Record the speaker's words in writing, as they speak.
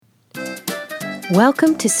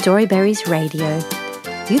Welcome to Storyberries Radio.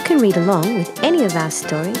 You can read along with any of our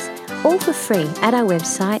stories, all for free at our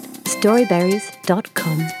website,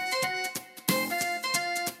 storyberries.com.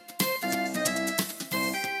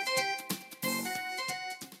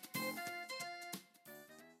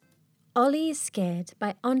 Ollie is Scared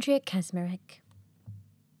by Andrea Kazmarek.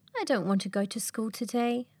 I don't want to go to school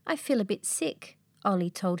today. I feel a bit sick, Ollie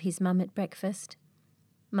told his mum at breakfast.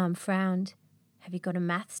 Mum frowned. Have you got a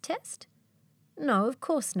maths test? No, of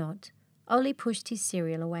course not. Ollie pushed his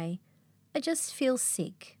cereal away. I just feel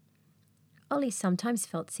sick. Ollie sometimes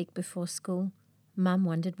felt sick before school. Mum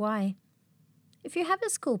wondered why. If you have a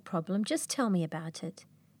school problem, just tell me about it.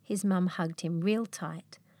 His mum hugged him real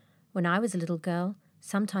tight. When I was a little girl,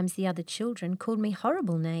 sometimes the other children called me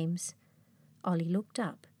horrible names. Ollie looked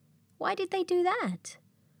up. Why did they do that?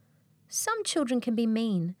 Some children can be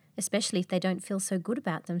mean, especially if they don't feel so good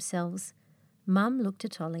about themselves. Mum looked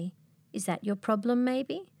at Ollie. Is that your problem,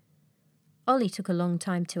 maybe? Ollie took a long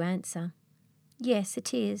time to answer. Yes,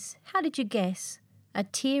 it is. How did you guess? A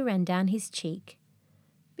tear ran down his cheek.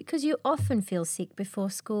 Because you often feel sick before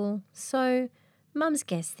school, so mums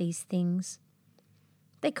guess these things.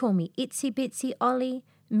 They call me Itsy Bitsy Ollie,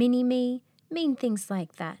 Mini-Me, mean things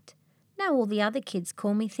like that. Now all the other kids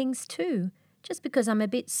call me things too, just because I'm a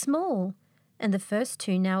bit small. And the first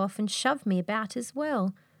two now often shove me about as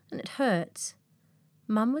well, and it hurts.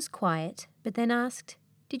 Mum was quiet, but then asked,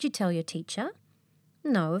 Did you tell your teacher?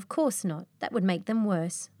 No, of course not. That would make them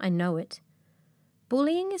worse. I know it.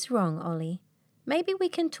 Bullying is wrong, Ollie. Maybe we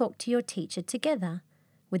can talk to your teacher together.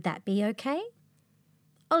 Would that be okay?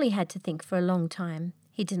 Ollie had to think for a long time.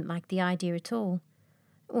 He didn't like the idea at all.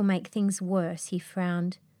 It will make things worse, he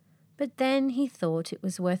frowned. But then he thought it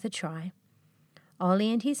was worth a try.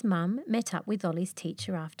 Ollie and his mum met up with Ollie's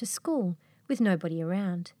teacher after school, with nobody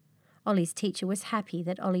around. Ollie's teacher was happy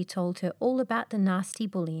that Ollie told her all about the nasty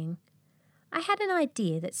bullying. I had an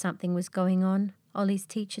idea that something was going on, Ollie's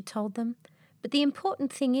teacher told them. But the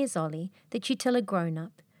important thing is, Ollie, that you tell a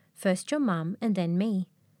grown-up, first your mum and then me.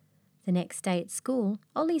 The next day at school,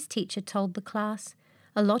 Ollie's teacher told the class,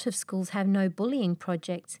 a lot of schools have no bullying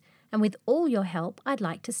projects, and with all your help, I'd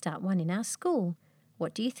like to start one in our school.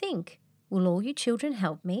 What do you think? Will all you children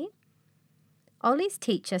help me? Ollie's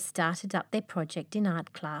teacher started up their project in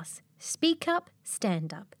art class. Speak up,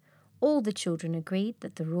 stand up. All the children agreed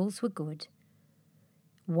that the rules were good.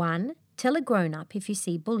 1. Tell a grown-up if you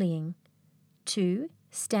see bullying. 2.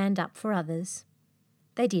 Stand up for others.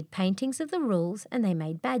 They did paintings of the rules and they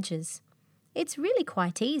made badges. It's really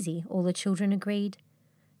quite easy, all the children agreed.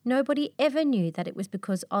 Nobody ever knew that it was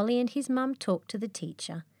because Ollie and his mum talked to the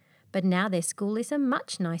teacher. But now their school is a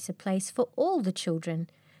much nicer place for all the children.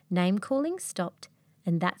 Name-calling stopped,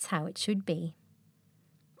 and that's how it should be.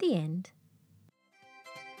 The end.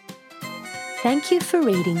 Thank you for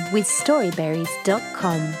reading with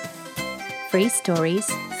Storyberries.com. Free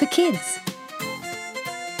stories for kids.